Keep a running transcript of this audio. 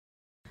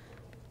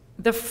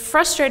The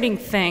frustrating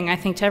thing, I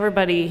think, to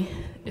everybody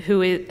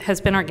who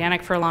has been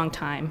organic for a long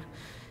time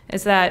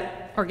is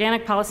that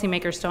organic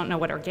policymakers don't know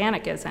what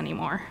organic is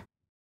anymore.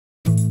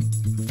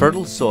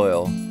 Fertile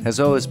soil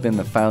has always been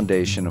the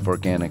foundation of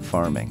organic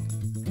farming.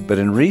 But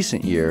in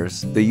recent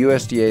years, the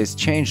USDA has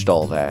changed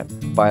all that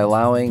by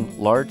allowing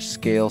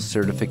large-scale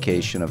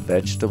certification of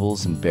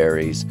vegetables and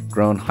berries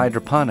grown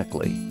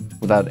hydroponically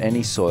without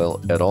any soil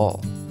at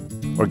all.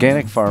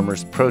 Organic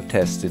farmers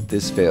protested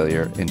this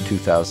failure in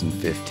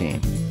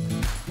 2015.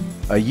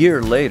 A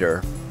year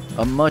later,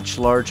 a much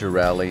larger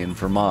rally in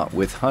Vermont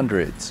with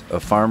hundreds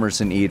of farmers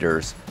and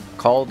eaters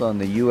called on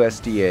the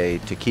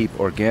USDA to keep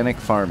organic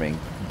farming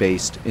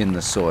based in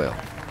the soil.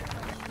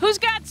 Who's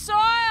got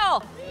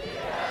soil?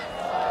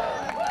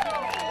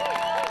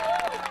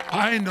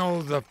 I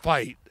know the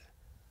fight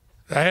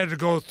that I had to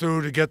go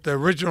through to get the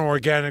original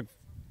organic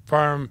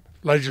farm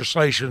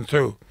legislation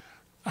through.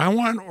 I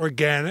want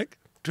organic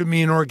to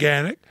mean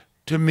organic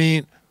to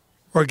mean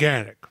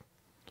organic.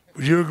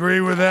 Would you agree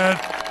with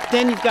that?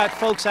 Then you've got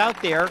folks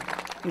out there,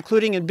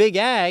 including in big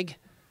ag,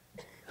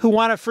 who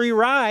want a free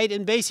ride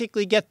and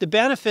basically get the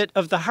benefit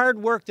of the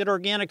hard work that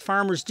organic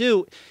farmers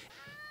do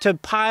to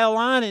pile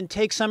on and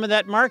take some of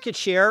that market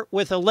share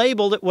with a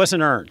label that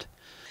wasn't earned.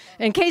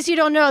 In case you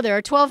don't know, there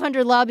are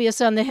 1,200 lobbyists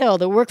on the Hill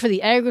that work for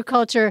the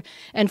agriculture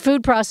and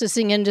food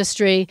processing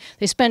industry.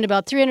 They spend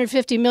about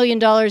 $350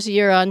 million a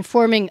year on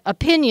forming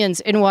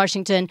opinions in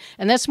Washington,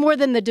 and that's more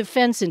than the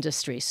defense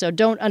industry, so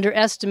don't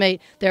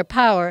underestimate their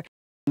power.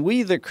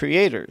 We, the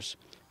creators,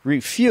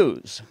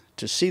 refuse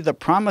to see the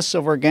promise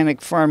of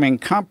organic farming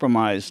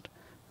compromised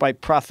by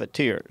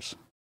profiteers.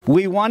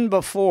 We won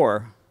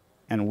before,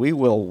 and we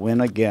will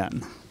win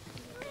again.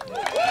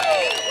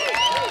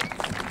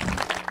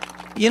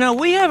 You know,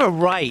 we have a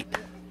right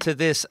to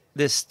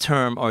this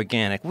term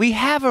organic. We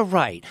have a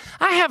right.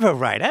 I have a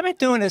right. I've been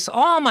doing this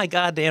all my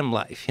goddamn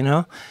life, you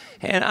know?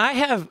 And I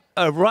have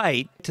a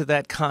right to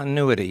that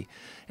continuity.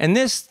 And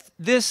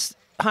this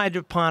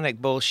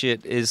hydroponic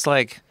bullshit is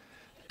like,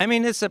 I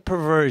mean, it's a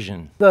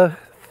perversion. The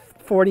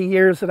 40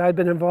 years that I've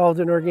been involved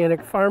in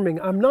organic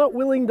farming, I'm not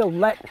willing to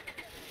let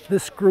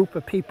this group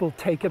of people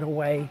take it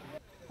away.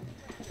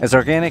 As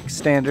organic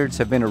standards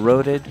have been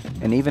eroded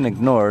and even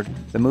ignored,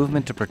 the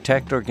movement to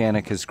protect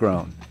organic has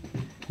grown.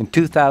 In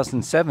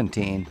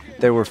 2017,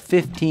 there were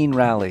 15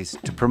 rallies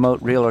to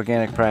promote real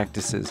organic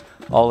practices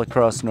all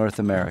across North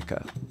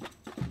America.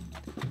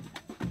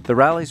 The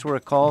rallies were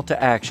a call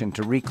to action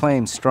to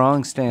reclaim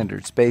strong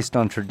standards based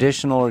on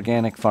traditional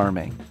organic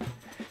farming.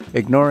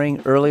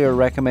 Ignoring earlier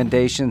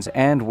recommendations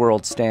and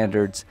world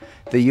standards,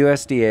 the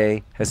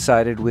USDA has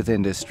sided with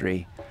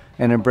industry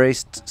and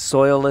embraced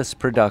soilless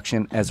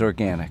production as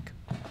organic.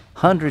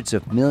 Hundreds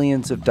of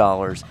millions of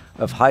dollars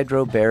of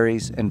hydro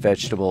berries and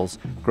vegetables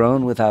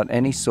grown without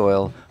any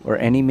soil or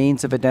any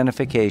means of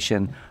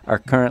identification are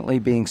currently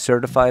being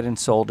certified and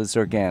sold as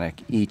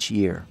organic each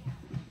year.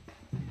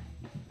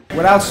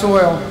 Without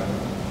soil,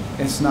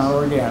 it's not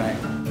organic.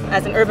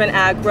 As an urban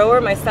ag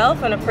grower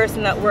myself and a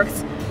person that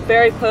works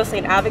very closely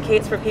and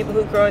advocates for people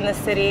who grow in this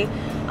city,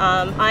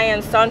 I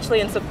am staunchly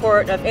in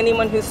support of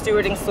anyone who's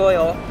stewarding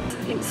soil.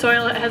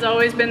 Soil has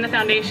always been the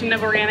foundation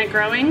of organic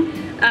growing,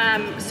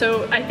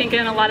 so I think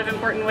in a lot of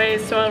important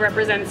ways soil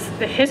represents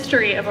the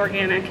history of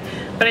organic,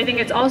 but I think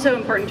it's also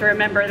important to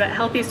remember that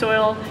healthy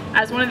soil,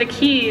 as one of the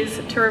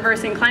keys to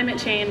reversing climate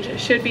change,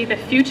 should be the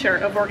future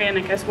of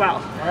organic as well.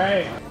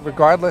 Right.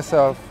 Regardless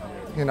of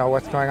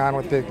what's going on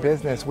with big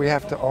business, we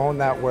have to own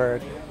that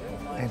word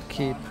and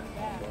keep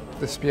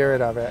the spirit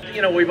of it.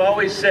 You know, we've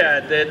always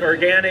said that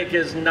organic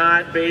is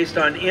not based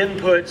on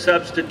input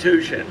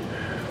substitution.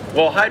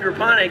 Well,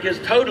 hydroponic is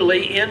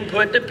totally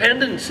input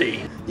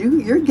dependency.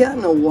 You're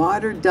getting a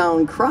watered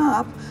down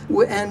crop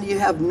and you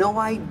have no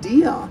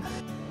idea.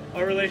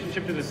 Our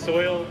relationship to the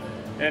soil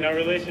and our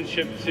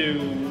relationship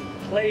to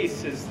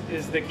place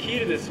is the key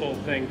to this whole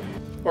thing.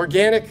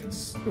 Organic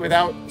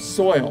without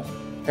soil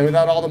and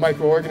without all the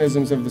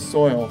microorganisms of the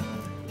soil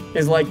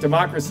is like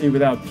democracy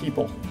without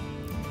people.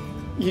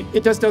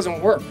 It just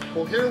doesn't work.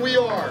 Well, here we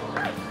are,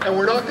 and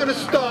we're not going to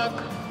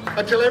stop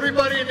until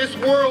everybody in this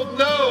world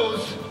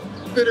knows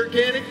that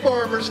organic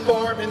farmers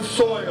farm in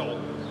soil.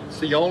 It's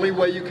the only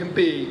way you can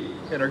be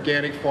an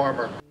organic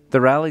farmer.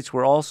 The rallies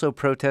were also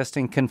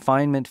protesting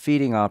confinement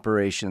feeding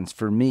operations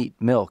for meat,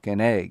 milk,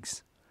 and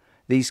eggs.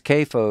 These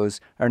CAFOs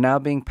are now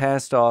being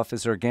passed off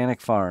as organic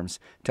farms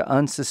to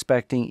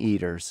unsuspecting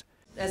eaters.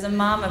 As a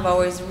mom, I've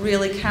always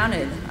really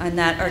counted on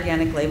that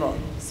organic label,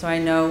 so I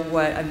know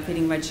what I'm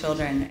feeding my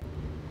children.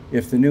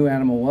 If the new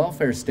animal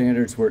welfare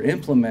standards were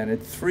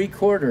implemented,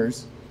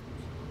 3/4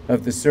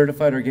 of the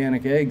certified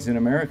organic eggs in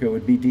America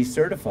would be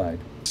decertified.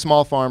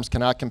 Small farms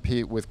cannot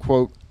compete with,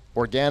 quote,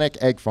 organic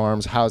egg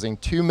farms housing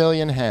 2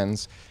 million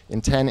hens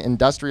in 10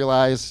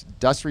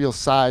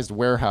 industrial-sized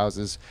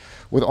warehouses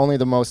with only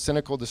the most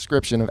cynical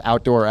description of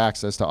outdoor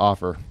access to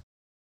offer.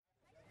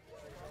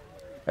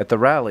 At the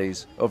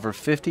rallies, over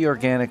 50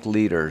 organic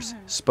leaders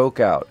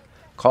spoke out,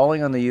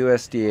 calling on the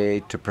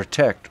USDA to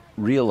protect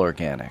real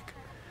organic.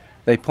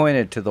 They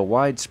pointed to the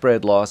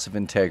widespread loss of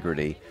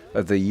integrity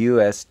of the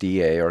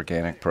USDA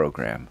organic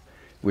program,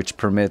 which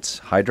permits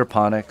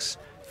hydroponics,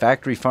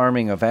 factory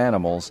farming of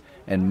animals,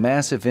 and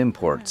massive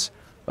imports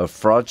of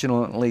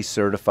fraudulently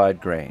certified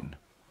grain.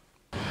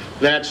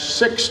 That's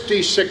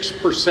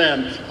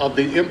 66% of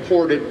the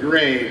imported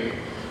grain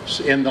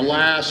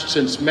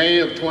since May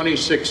of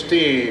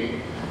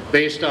 2016,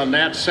 based on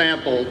that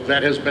sample,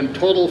 that has been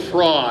total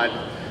fraud,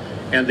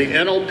 and the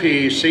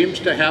NOP seems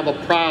to have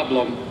a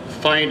problem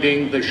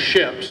finding the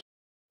ships.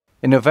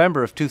 In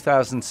November of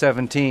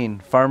 2017,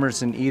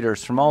 farmers and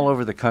eaters from all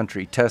over the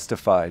country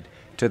testified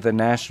to the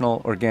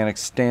National Organic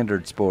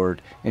Standards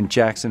Board in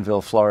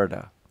Jacksonville,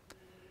 Florida.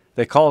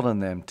 They called on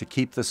them to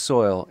keep the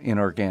soil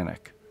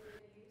inorganic.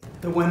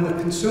 That when the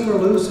consumer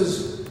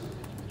loses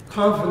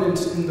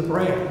confidence in the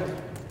brand,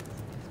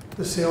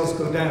 the sales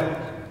go down.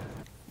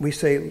 We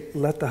say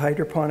let the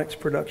hydroponics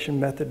production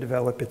method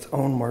develop its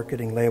own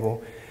marketing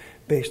label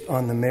based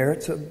on the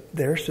merits of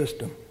their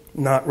system,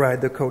 not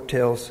ride the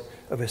coattails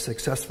of a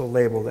successful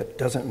label that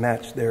doesn't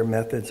match their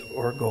methods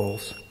or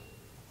goals.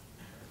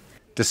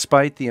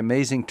 Despite the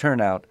amazing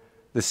turnout,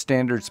 the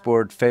Standards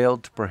Board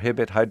failed to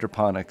prohibit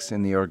hydroponics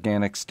in the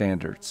organic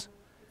standards.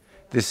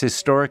 This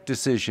historic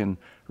decision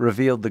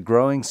revealed the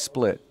growing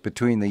split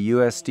between the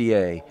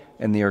USDA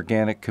and the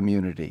organic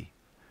community.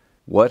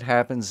 What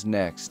happens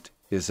next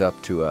is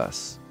up to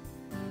us.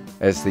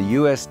 As the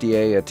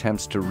USDA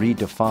attempts to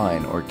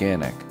redefine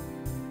organic,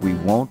 we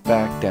won't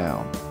back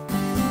down.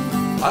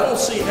 I don't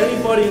see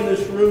anybody in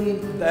this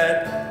room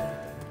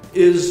that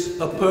is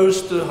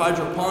opposed to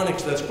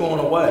hydroponics that's going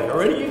away.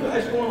 Are any of you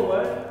guys going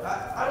away?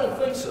 I don't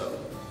think so.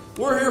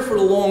 We're here for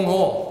the long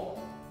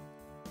haul.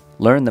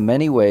 Learn the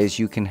many ways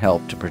you can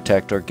help to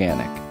protect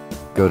organic.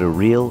 Go to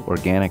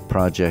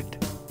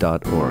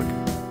realorganicproject.org.